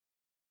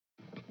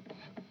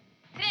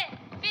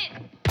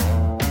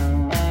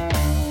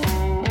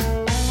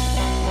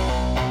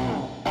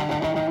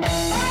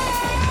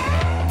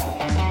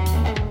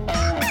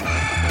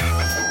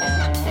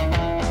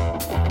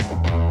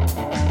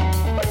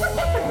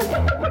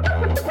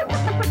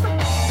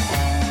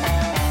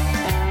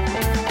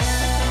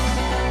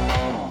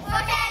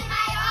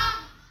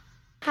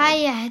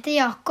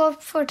Jakob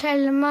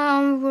fortelle meg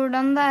om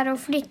hvordan det å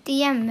flytte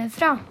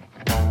hjemmefra.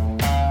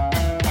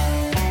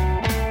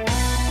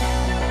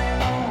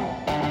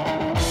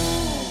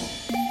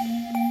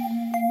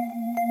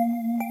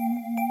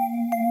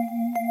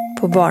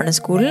 På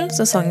barneskolen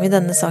så sang vi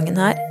denne sangen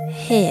her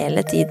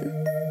hele tiden.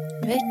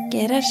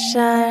 Vekker deg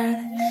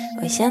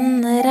selv og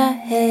kjenner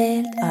deg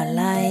helt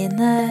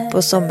alene.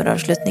 På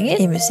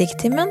sommeravslutninger, i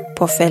musikktimen,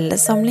 på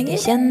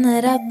fellessamlinger.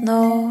 Kjenner at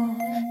nå,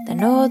 det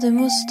nå du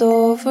må stå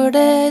for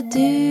det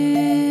du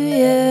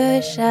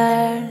gjør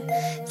selv.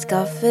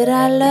 Skaffer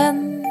deg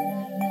lønn,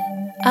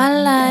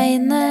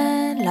 alene.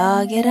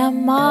 Lager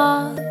deg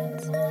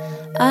mat,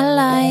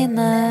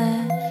 alene.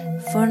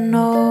 For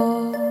nå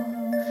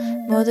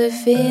må du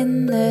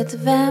finne ut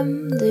hvem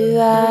du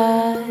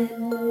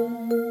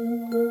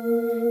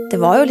Det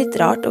var jo litt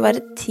rart å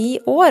være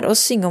 10 år og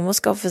synge om å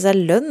skaffe seg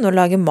lønn og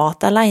lage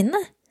mat alene.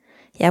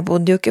 Jeg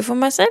bodde jo ikke for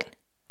meg selv,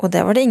 og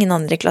det var det ingen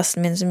andre i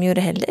klassen min som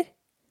gjorde heller.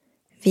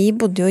 Vi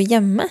bodde jo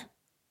hjemme.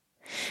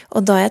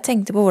 Og da jeg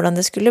tenkte på hvordan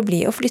det skulle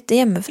bli å flytte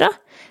hjemmefra,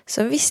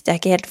 så visste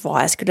jeg ikke helt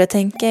hva jeg skulle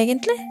tenke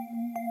egentlig.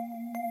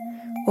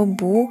 Å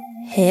bo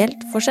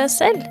helt for seg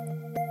selv,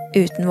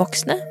 uten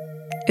voksne,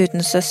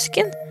 uten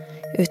søsken,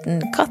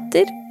 uten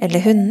katter,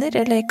 eller hunder,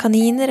 eller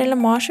kaniner, eller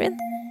marsvin.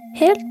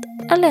 Helt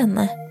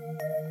alene.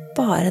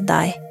 Bare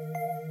deg.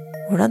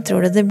 Hvordan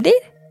tror du det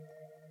blir?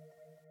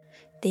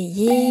 De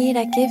gir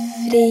deg ikke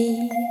fri,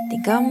 de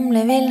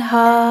gamle vil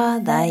ha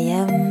deg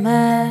hjemme.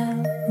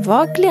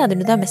 Hva gleder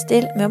du deg mest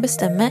til med å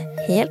bestemme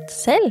helt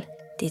selv?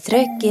 De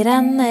trykker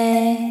deg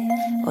ned,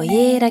 og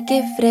gir deg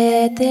ikke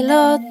fred til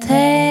å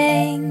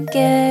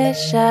tenke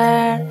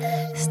selv.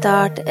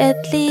 Start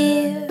et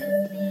liv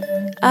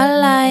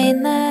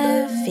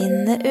alene,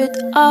 finne ut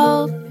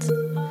alt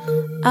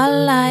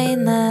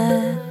alene,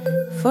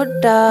 for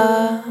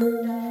da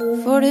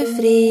får du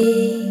fri,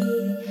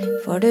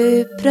 får du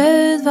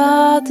prøvd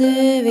hva du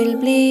vil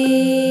bli.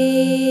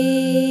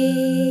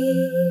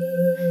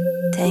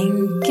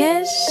 Tenke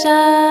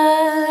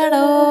selv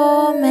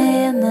og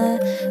mene,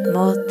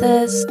 måtte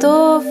stå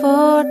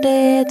for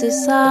det du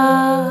sa.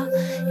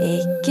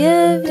 Ikke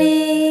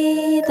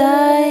vri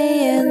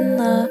deg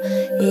unna,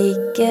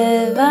 ikke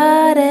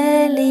være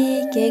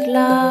like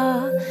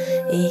glad.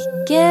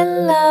 Ikke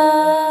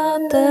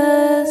late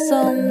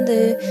som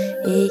du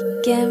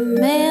ikke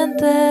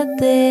mente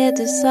det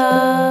du sa.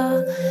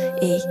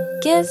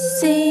 Ikke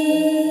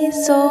si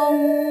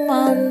som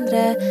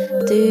andre,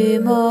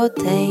 du må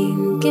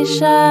tenke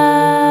selv.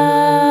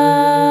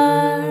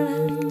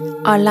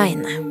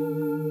 Alene.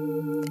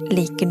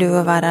 Liker du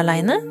å være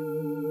alene?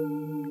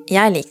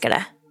 Jeg liker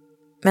det.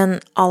 Men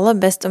aller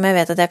best om jeg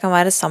vet at jeg kan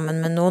være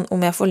sammen med noen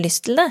om jeg får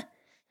lyst til det.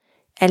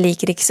 Jeg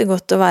liker ikke så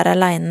godt å være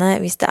alene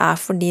hvis det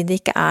fordi det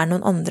ikke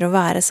noen andre å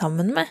være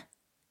sammen med.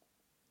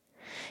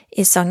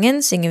 I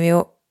sangen synger vi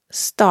jo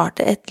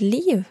 «Starte et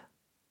liv».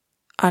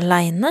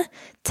 Alene,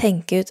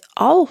 tenke ut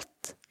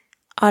alt.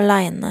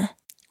 Alene.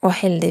 Og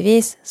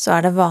heldigvis så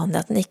det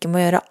vanlig at en ikke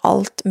må gjøre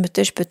alt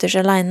mutters-putters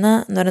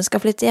alene når en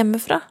skal flytte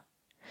hjemmefra.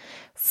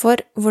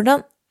 For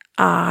hvordan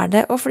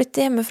det å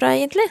flytte hjemmefra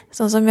egentlig,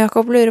 sånn som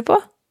Jakob lurer på?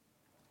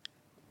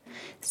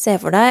 Se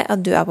for deg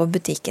at du på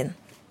butikken.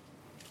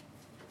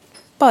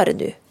 Bare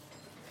du.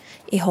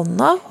 I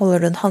hånda holder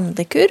du en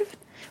handlekurv,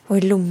 og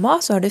i lomma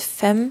så har du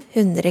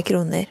 500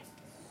 kroner.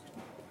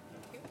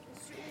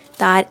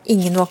 Det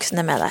ingen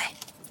voksne med deg.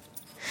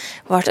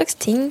 Hva slags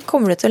ting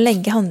kommer du til å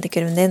legge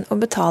handlekurven din og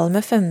betale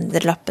med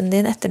 500-lappen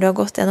din etter du har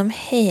gått gjennom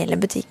hele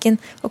butikken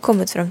og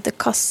kommet frem til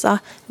kassa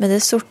med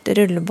det sorte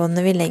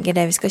rullebåndet vi legger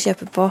det vi skal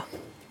kjøpe på?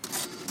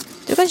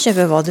 Du kan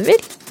kjøpe hva du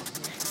vil.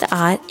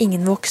 Det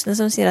ingen voksne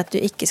som sier at du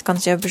ikke kan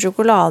kjøpe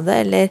sjokolade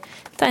eller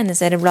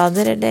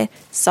tegneserieblader eller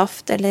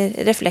saft eller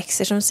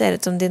reflekser som ser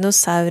ut som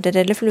dinosaurer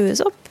eller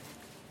fluesopp.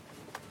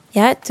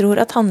 Jeg tror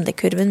at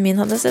handlekurven min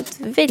hadde sett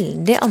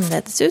veldig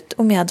annerledes ut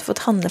om jeg hadde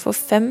fått handle for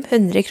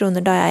 500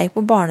 kroner da jeg gikk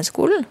på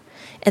barneskolen,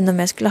 enn om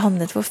jeg skulle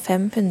handlet for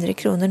 500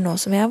 kroner nå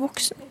som jeg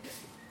voksen.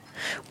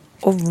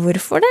 Og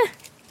hvorfor det?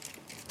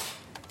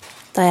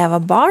 Da jeg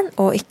var barn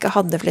og ikke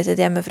hadde flyttet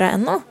hjemmefra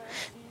ennå,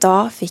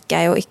 da fikk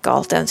jeg jo ikke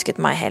alt jeg ønsket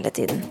meg hele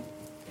tiden.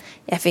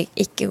 Jeg fikk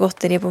ikke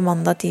godteri på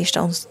mandag,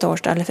 tirsdag, onsdag,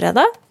 torsdag eller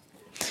fredag,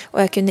 og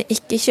jeg kunne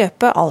ikke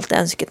kjøpe alt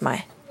jeg ønsket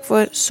meg,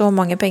 for så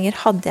mange penger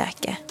hadde jeg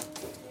ikke.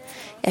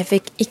 Jeg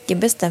fikk ikke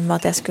bestemme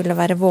at jeg skulle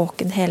være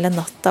våken hele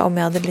natta om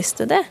jeg hadde lyst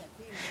til det,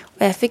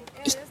 og jeg fikk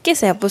ikke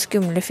se på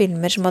skumle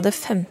filmer som hadde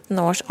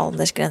 15 års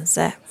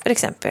aldersgrense, for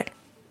eksempel.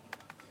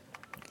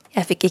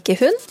 Jeg fikk ikke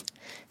hund,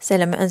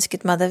 selv om jeg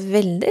ønsket meg det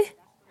veldig.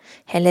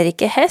 Heller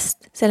ikke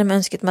hest, selv om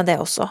jeg ønsket meg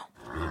det også.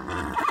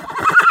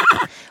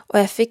 Og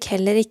jeg fikk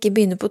heller ikke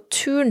begynne på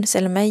turn,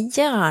 selv om jeg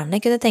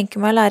gjerne kunne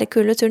tenke meg å lære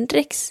kule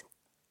turntriks.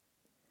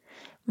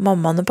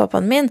 Mammaen og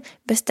pappaen min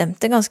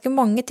bestemte ganske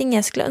mange ting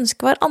jeg skulle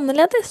ønske var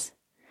annerledes.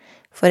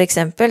 For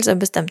eksempel så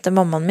bestemte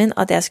mammaen min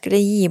at jeg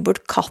skulle gi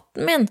bort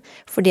katten min,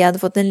 fordi jeg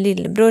hadde fått en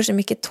lillebror som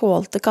ikke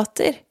tålte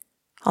katter.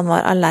 Han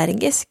var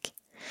allergisk.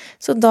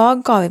 Så da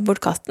ga vi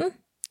bort katten,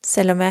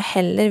 selv om jeg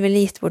heller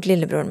ville gitt bort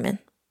lillebroren min.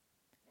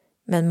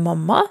 Men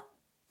mamma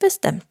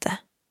bestemte.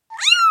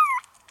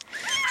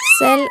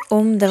 Selv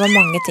om det var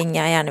mange ting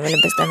jeg gjerne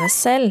ville bestemme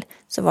selv,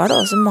 så var det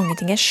også mange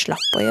ting jeg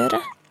slapp å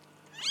gjøre.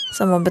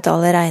 Som å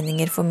betale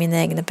regninger for mine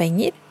egne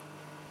penger,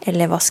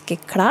 eller vaske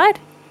klær,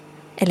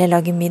 eller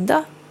lage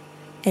middag,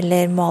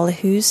 eller male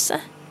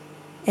huset,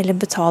 eller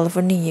betale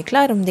for nye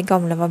klær om de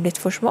gamle var blitt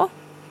for små.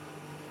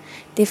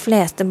 De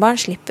fleste barn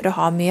slipper å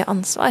ha mye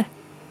ansvar,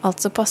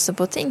 altså passe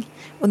på ting,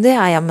 og det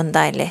er jammen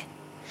deilig.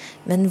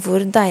 Men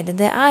hvor deilig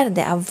det er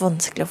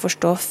vanskelig å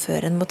forstå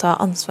før en må ta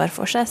ansvar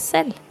for seg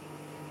selv.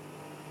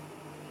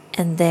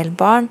 En del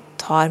barn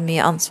tar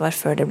mye ansvar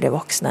før de blir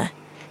voksne,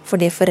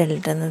 fordi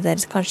foreldrene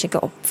deres kanskje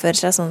ikke oppfører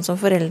seg sånn som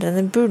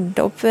foreldrene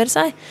burde oppføre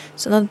seg,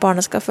 sånn at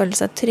barna skal føle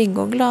seg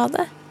trygge og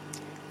glade.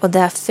 Og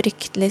det er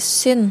fryktelig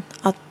synd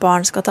at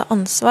barn skal ta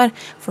ansvar,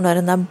 for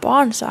når en er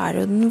barn, så er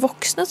det jo den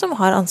voksne som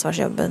har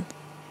ansvarsjobben.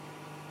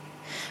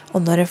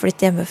 Og når en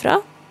flytter hjemmefra,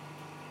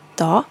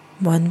 da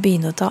må en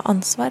begynne å ta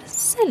ansvar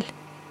selv.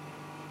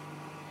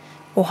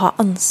 Å ha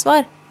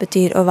ansvar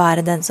betyr å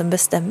være den som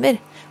bestemmer,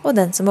 og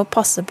den som må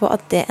passe på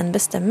at det en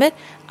bestemmer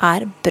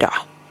er bra.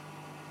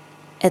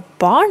 Et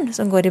barn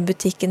som går i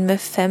butikken med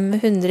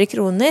 500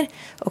 kroner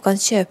og kan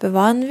kjøpe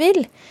hva han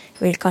vil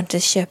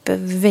kanskje kjøpe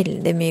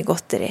veldig mye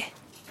godteri.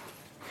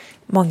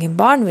 Mange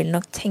barn vil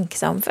nok tenke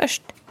seg om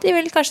først. De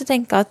vil kanskje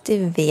tenke at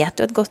de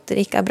vet jo at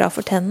godteri ikke er bra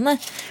for tennene,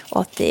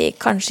 og at de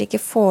kanskje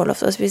ikke får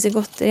lov til å spise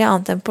godteri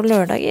annet enn på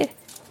lørdager.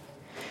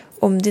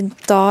 Om de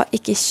da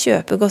ikke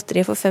kjøper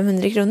godteri for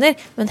 500 kroner,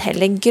 men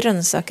heller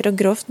grønnsaker og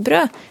grovt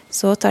brød,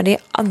 så tar de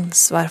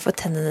ansvar for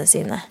tennene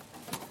sine.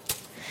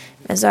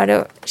 Men så er det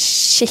jo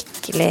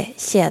skikkelig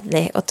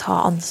kjedelig å ta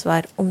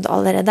ansvar om det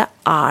allerede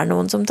er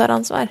noen som tar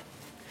ansvar.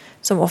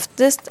 Som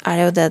oftest er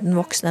det jo det den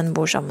voksne en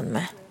bor sammen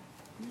med.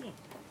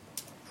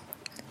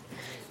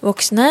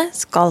 Voksne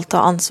skal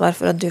ta ansvar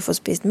for at du får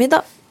spist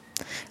middag,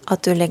 at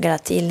du legger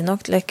deg tidlig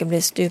nok til å ikke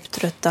bli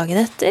stuptrøtt dagen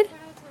etter,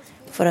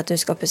 for at du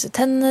skal pusse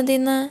tennene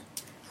dine,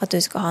 at du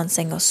skal ha en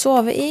seng å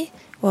sove i,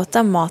 og at det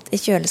er mat i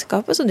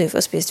kjøleskapet så du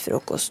får spist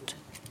frokost.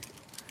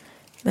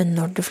 Men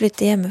når du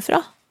flytter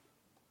hjemmefra,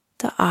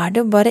 da er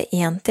det jo bare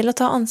en til å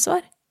ta ansvar.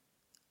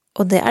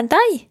 Og det er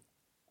deg.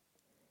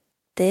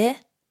 Det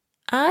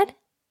er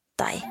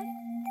deg.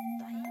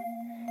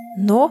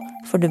 Nå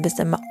får du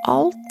bestemme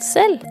alt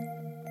selv.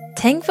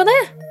 Tenk på det!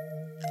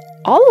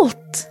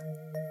 Alt!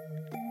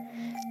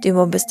 Du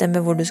må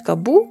bestemme hvor du skal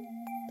bo,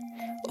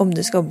 om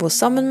du skal bo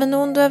sammen med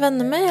noen du er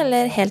venner med,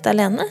 eller helt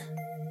alene.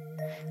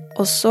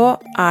 Og så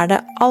er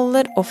det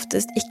aller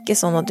oftest ikke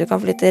sånn at du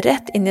kan flytte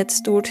rett inn i et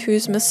stort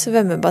hus med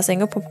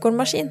svømmebasseng og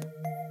popcornmaskin.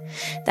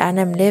 Det er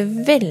nemlig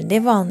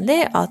veldig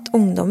vanlig at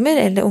ungdommer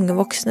eller unge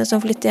voksne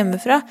som flytter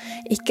hjemmefra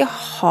ikke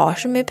har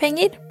så mye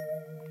penger.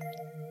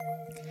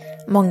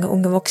 Mange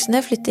unge voksne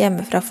flytter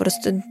hjemmefra for å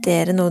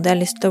studere noe de har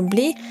lyst til å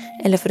bli,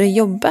 eller for å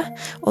jobbe,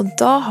 og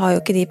da har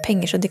jo ikke de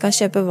penger så de kan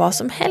kjøpe hva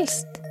som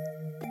helst.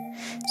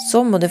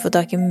 Så må du få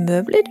tak i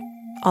møbler,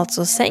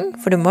 altså seng,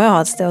 for du må jo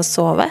ha et sted å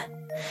sove.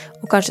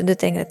 Og kanskje du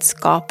trenger et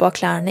skap å ha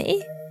klærne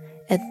i,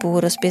 et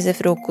bord å spise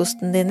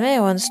frokosten din ved,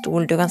 og en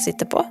stol du kan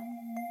sitte på.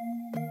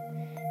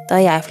 Da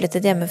jeg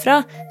flyttet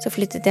hjemmefra, så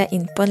flyttet jeg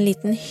inn på en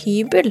liten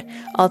hybel,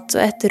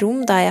 altså et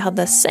rom der jeg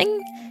hadde seng,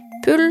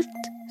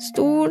 pult,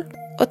 stol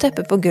og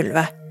teppe på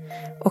gulvet.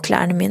 Og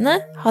klærne mine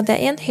hadde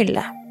jeg i en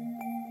hylle.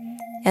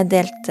 Jeg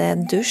delte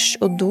dusj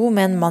og do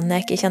med en mann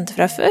jeg ikke kjente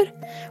fra før,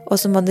 og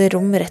som hadde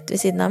rom rett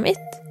ved siden av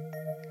mitt.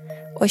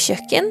 Og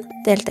kjøkken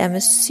delte jeg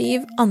med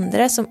 7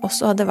 andre som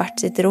også hadde hvert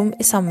sitt rom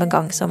i samme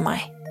gang som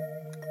meg.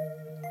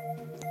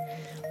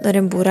 Når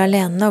en bor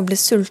alene og blir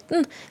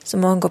sulten, så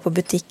må en gå på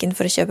butikken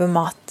for å kjøpe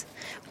mat.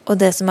 Og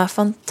det som er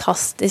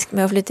fantastisk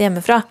med å flytte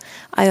hjemmefra,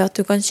 er jo at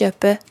du kan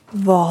kjøpe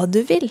hva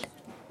du vil.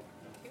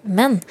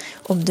 Men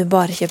om du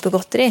bare kjøper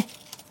godteri,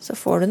 så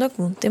får du nok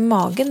vondt i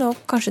magen,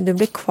 og kanskje du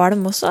blir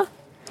kvalm også,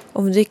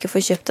 om du ikke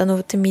får kjøpt deg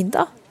noe til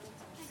middag.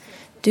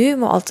 Du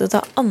må altså ta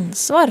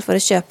ansvar for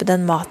å kjøpe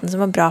den maten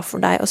som er bra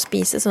for deg å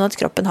spise, sånn at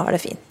kroppen har det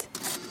fint.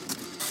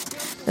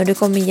 Når du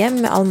kommer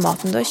hjem med all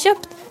maten du har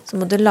kjøpt, så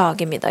må du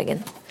lage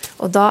middagen.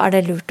 Og da er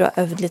det lurt å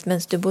ha øvd litt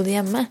mens du bodde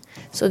hjemme,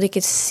 så du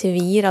ikke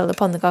svir alle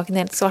pannekakene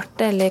helt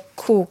svarte, eller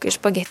koker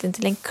spagettien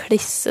til en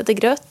klissete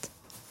grøt.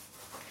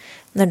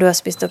 Når du har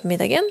spist opp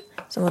middagen,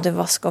 så må du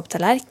vaske opp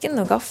tallerken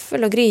og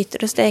gaffel og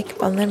gryter og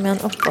stekepanner med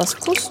en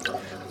oppvaskkost,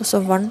 og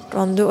så varmt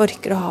vann du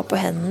orker å ha på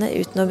hendene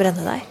uten å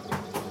brenne deg.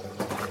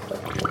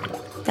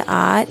 Det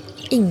er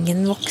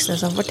ingen voksne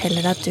som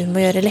forteller deg at du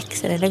må gjøre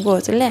lekser eller gå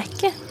ut og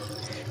leke.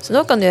 Så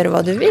nå kan du gjøre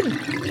hva du vil,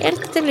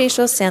 helt til det blir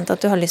så sent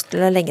at du har lyst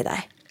til å legge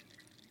deg.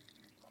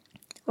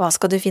 Hva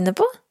skal du finne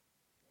på?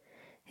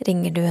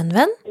 Ringer du en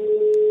venn?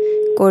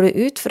 Går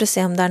du ut for å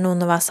se om det er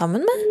noen å være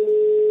sammen med?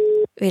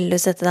 Vil du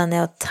sette deg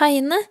ned og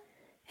tegne,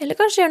 eller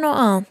kanskje gjøre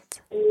noe annet?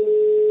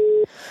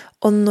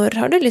 Og når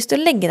har du lyst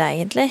til å legge deg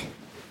egentlig?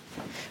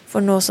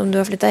 For nå som du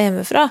har flyttet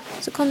hjemmefra,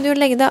 så kan du jo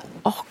legge deg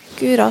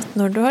akkurat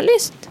når du har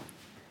lyst.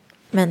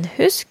 Men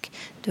husk,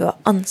 du har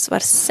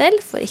ansvar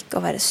selv for ikke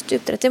å være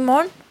stuptrett i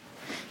morgen.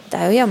 Det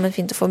er jo jammen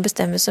fint å få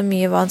bestemme så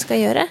mye hva han skal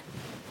gjøre.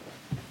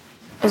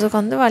 Og så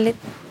kan det være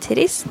litt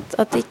trist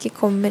at det ikke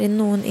kommer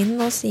noen inn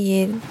og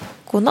sier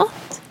god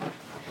natt.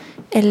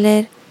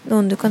 Eller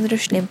noen du kan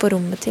rusle inn på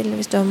rommet til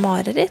hvis du har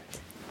mareritt.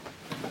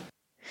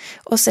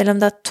 Og selv om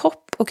det er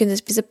topp å kunne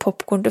spise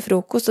popcorn til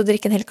frokost og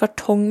drikke en hel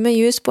kartong med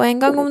juice på en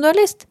gang om du har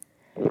lyst,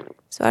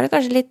 så er det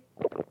kanskje litt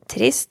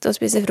trist å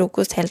spise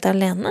frokost helt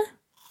alene.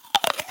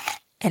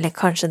 Eller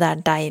kanskje det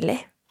er deilig.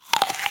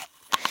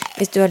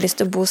 Hvis du har lyst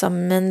til å bo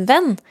sammen med en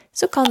venn,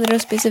 så kan dere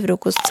spise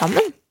frokost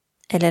sammen,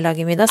 eller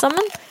lage middag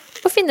sammen,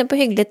 og finne på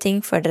hyggelige ting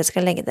før dere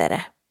skal legge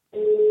dere.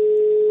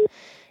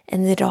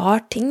 En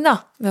rar ting da,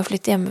 med å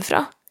flytte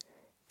hjemmefra,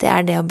 det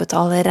er det å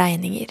betale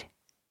regninger.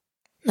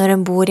 Når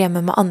en bor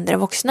hjemme med andre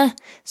voksne,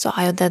 så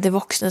er jo det de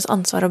voksnes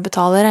ansvar å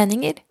betale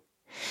regninger.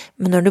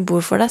 Men når du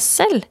bor for deg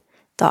selv,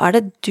 da er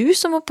det du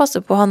som må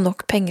passe på å ha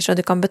nok penger så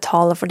du kan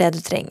betale for det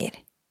du trenger.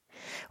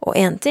 Og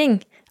en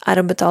ting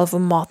er å betale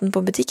for maten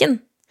på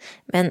butikken,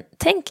 men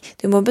tenk,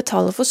 du må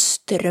betale for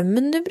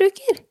strømmen du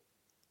bruker.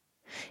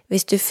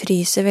 Hvis du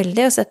fryser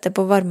veldig og setter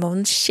på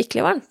varmeovnen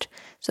skikkelig varmt,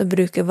 så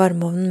bruker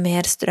varmeovnen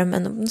mer strøm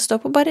enn om den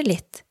står på bare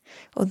litt,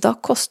 og da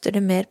koster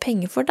det mer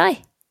penger for deg.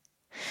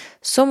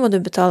 Så må du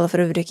betale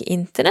for å bruke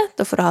internett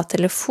og for å ha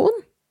telefon.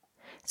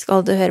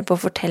 Skal du høre på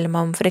Fortell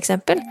meg om for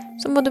eksempel,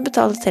 så må du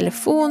betale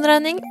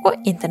telefonregning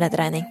og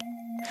internettregning.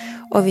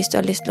 Og hvis du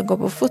har lyst til å gå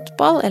på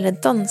fotball eller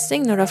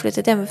dansing når du har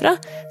flyttet hjemmefra,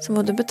 så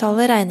må du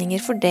betale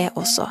regninger for det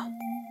også.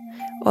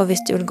 Og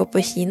hvis du vil gå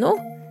på kino,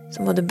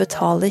 så må du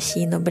betale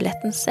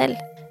kinobilletten selv.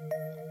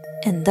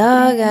 En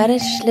dag er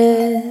det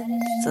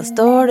slutt, så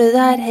står du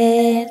der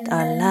helt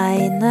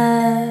alene.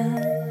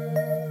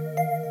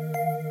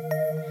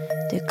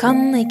 Du kan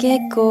ikke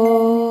gå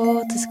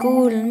til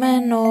skolen mer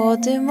nå,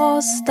 du må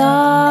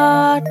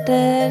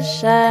starte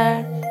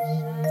selv.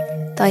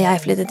 Da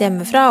jeg flyttet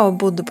hjemmefra og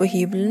bodde på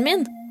hybelen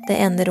min, det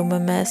ene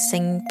rommet med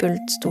seng,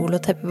 pult, stol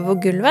og teppe på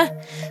gulvet,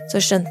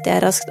 så skjønte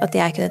jeg raskt at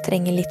jeg kunne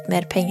trenge litt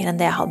mer penger enn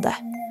det jeg hadde.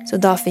 Så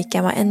da fikk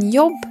jeg meg en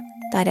jobb,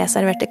 der jeg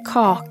serverte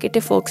kaker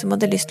til folk som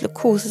hadde lyst til å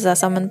kose seg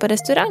sammen på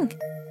restaurant.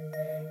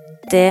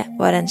 Det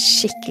var en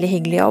skikkelig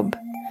hyggelig jobb.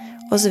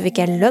 Og så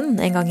fikk jeg lønn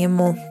en gang i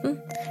måneden,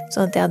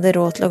 sånn at jeg hadde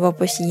råd til å gå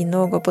på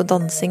kino og gå på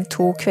dansing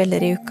 2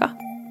 kvelder i uka.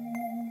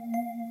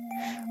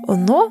 Og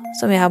nå,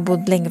 som jeg har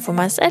bodd lenge for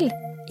meg selv,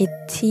 i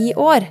 10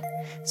 år,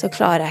 så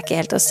klarer jeg ikke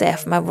helt å se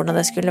for meg hvordan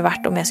det skulle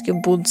vært om jeg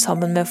skulle bodd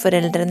sammen med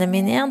foreldrene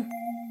mine igjen.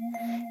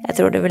 Jeg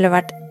tror det ville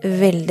vært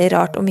veldig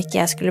rart om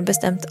ikke jeg skulle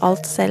bestemt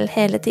alt selv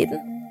hele tiden.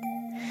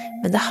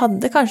 Men det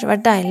hadde kanskje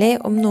vært deilig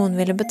om noen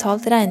ville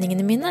betalt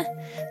regningene mine,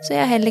 så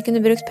jeg heller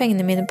kunne brukt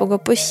pengene mine på å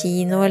gå på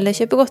kino eller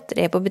kjøpe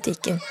godteri på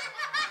butikken.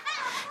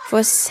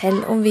 For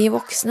selv om vi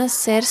voksne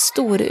ser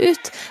store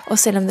ut,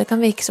 og selv om det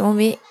kan virke som om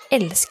vi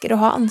elsker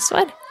å ha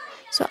ansvar,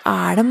 så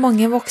er det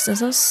mange voksne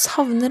som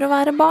savner å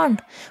være barn,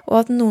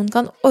 og at noen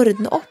kan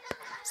ordne opp,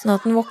 sånn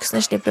at den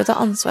voksne slipper å ta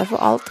ansvar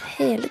for alt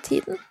hele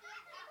tiden.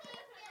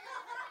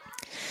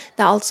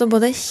 Det er altså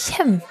både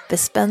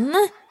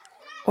kjempespennende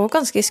og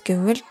ganske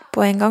skummelt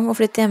på en gang å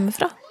flytte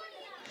hjemmefra.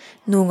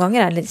 Noen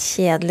ganger er det litt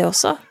kjedelig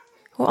også,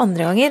 og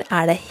andre ganger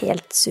er det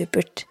helt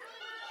supert.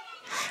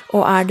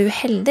 Og er du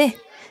heldig,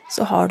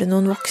 så har du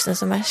noen voksne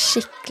som er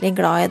skikkelig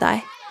glad i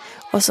deg,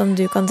 og som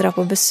du kan dra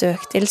på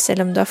besøk til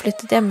selv om du har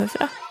flyttet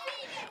hjemmefra,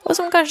 og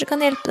som kanskje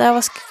kan hjelpe deg å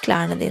vaske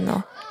klærne dine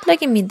og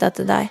lage middag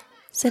til deg,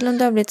 selv om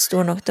du har blitt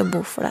stor nok til å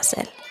bo for deg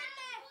selv.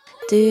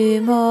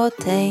 Du må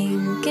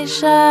tenke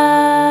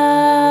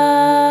selv.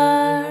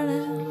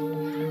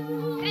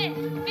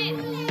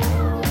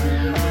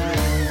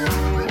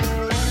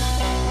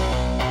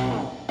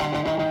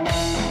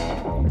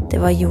 Det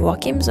var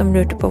Joakim som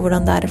lurte på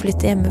hvordan det er å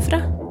flytte hjemmefra.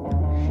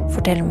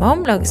 Fortell meg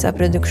om lages av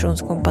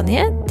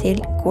produksjonskompaniet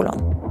til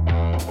Kolon.